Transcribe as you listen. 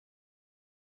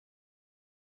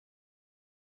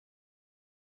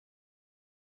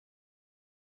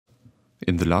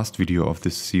In the last video of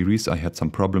this series I had some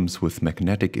problems with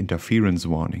magnetic interference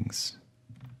warnings.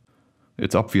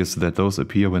 It's obvious that those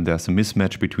appear when there's a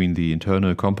mismatch between the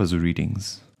internal compass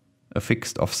readings. A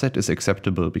fixed offset is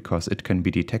acceptable because it can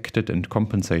be detected and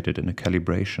compensated in a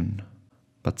calibration.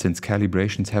 But since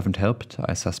calibrations haven't helped,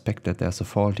 I suspect that there's a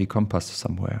faulty compass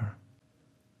somewhere.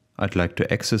 I'd like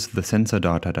to access the sensor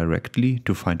data directly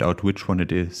to find out which one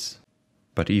it is.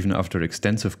 But even after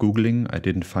extensive googling, I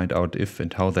didn't find out if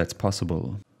and how that's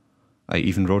possible. I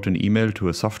even wrote an email to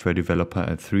a software developer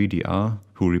at 3DR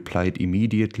who replied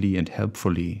immediately and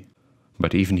helpfully.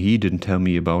 But even he didn't tell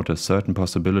me about a certain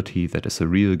possibility that is a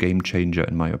real game changer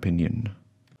in my opinion.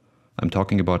 I'm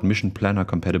talking about mission planner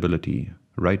compatibility,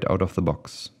 right out of the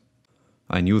box.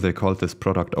 I knew they called this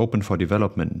product open for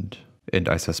development, and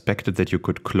I suspected that you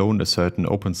could clone a certain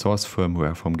open source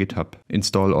firmware from GitHub,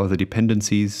 install all the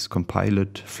dependencies, compile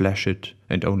it, flash it,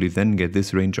 and only then get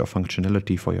this range of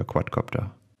functionality for your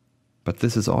quadcopter. But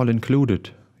this is all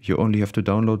included. You only have to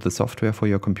download the software for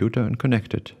your computer and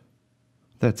connect it.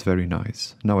 That's very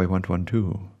nice. Now I want one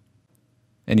too.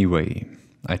 Anyway,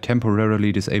 I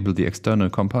temporarily disabled the external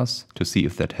compass to see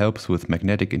if that helps with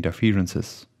magnetic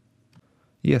interferences.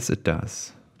 Yes, it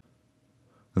does.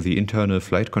 The internal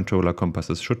flight controller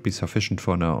compasses should be sufficient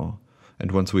for now,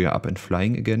 and once we are up and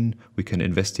flying again, we can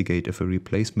investigate if a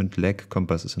replacement leg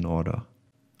compass is in order.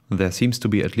 There seems to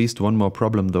be at least one more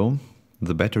problem though.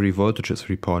 The battery voltage is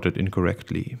reported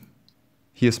incorrectly.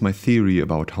 Here's my theory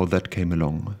about how that came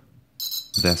along.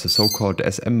 There's a so-called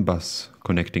SM bus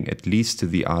connecting at least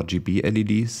the RGB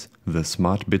LEDs, the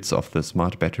smart bits of the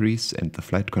smart batteries and the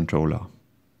flight controller.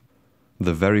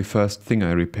 The very first thing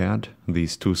I repaired,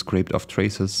 these two scraped off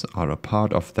traces, are a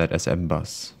part of that SM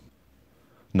bus.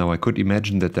 Now I could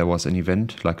imagine that there was an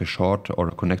event like a short or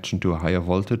a connection to a higher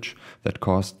voltage that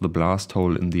caused the blast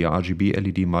hole in the RGB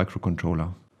LED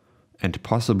microcontroller, and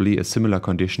possibly a similar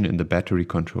condition in the battery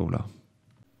controller.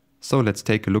 So let's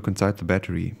take a look inside the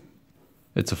battery.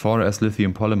 It's a 4S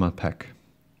lithium polymer pack.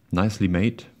 Nicely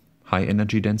made, high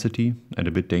energy density and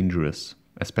a bit dangerous,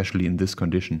 especially in this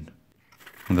condition.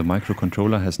 The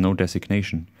microcontroller has no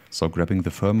designation, so grabbing the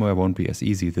firmware won't be as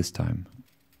easy this time.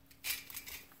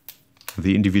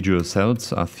 The individual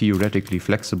cells are theoretically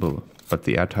flexible, but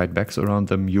the airtight bags around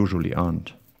them usually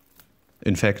aren't.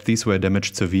 In fact, these were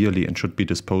damaged severely and should be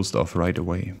disposed of right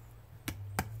away.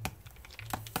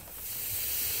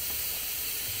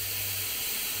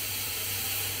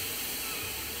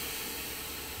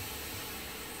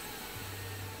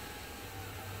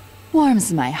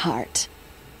 Warms my heart.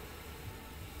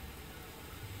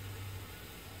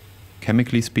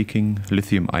 Chemically speaking,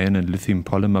 lithium ion and lithium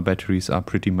polymer batteries are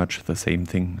pretty much the same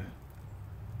thing.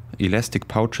 Elastic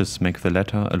pouches make the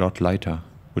latter a lot lighter,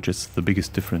 which is the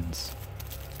biggest difference.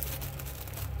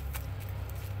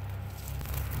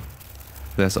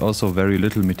 There's also very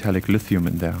little metallic lithium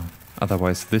in there,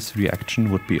 otherwise this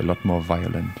reaction would be a lot more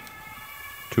violent.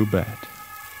 Too bad.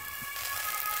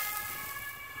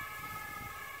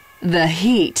 The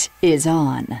heat is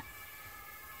on.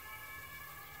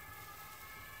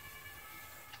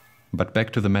 But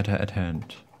back to the matter at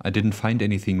hand. I didn't find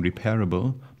anything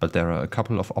repairable, but there are a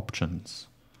couple of options.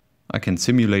 I can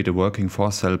simulate a working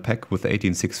 4-cell pack with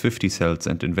 18650 cells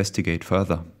and investigate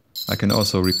further. I can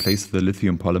also replace the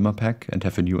lithium polymer pack and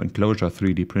have a new enclosure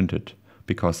 3D printed,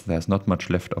 because there's not much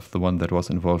left of the one that was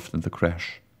involved in the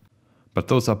crash. But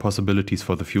those are possibilities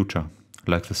for the future,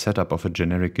 like the setup of a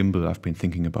generic gimbal I've been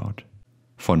thinking about.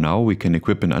 For now we can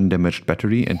equip an undamaged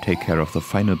battery and take care of the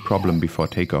final problem before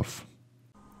takeoff.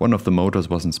 One of the motors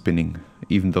wasn't spinning,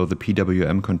 even though the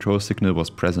PWM control signal was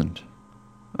present.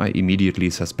 I immediately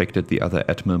suspected the other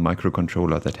Atmel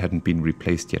microcontroller that hadn't been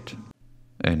replaced yet.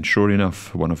 And sure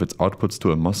enough, one of its outputs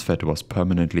to a MOSFET was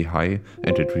permanently high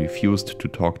and it refused to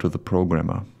talk to the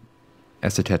programmer.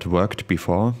 As it had worked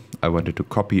before, I wanted to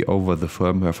copy over the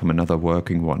firmware from another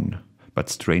working one, but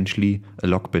strangely, a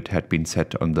lock bit had been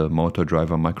set on the motor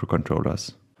driver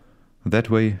microcontrollers.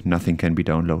 That way, nothing can be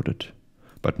downloaded.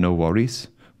 But no worries.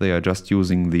 They are just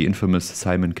using the infamous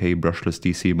Simon K brushless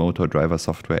DC motor driver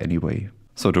software anyway.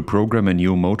 So to program a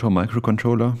new motor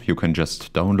microcontroller, you can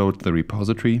just download the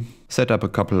repository, set up a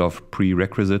couple of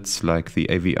prerequisites like the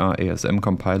AVR ASM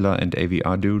compiler and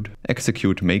AVR dude,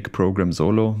 execute make program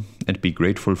solo, and be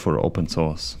grateful for open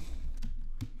source.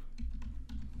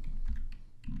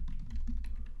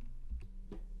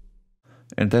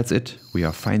 And that's it, we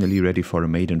are finally ready for a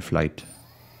maiden flight.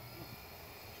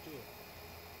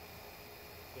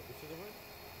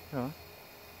 Ja.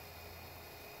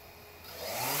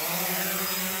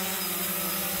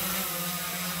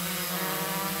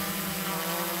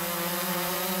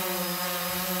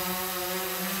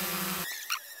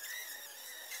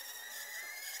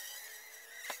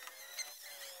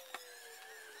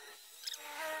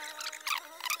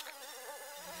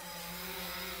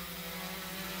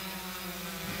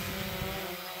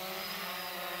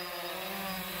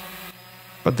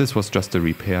 But this was just a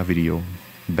repair video.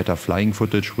 Better flying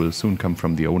footage will soon come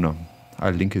from the owner.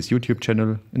 I'll link his YouTube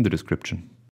channel in the description.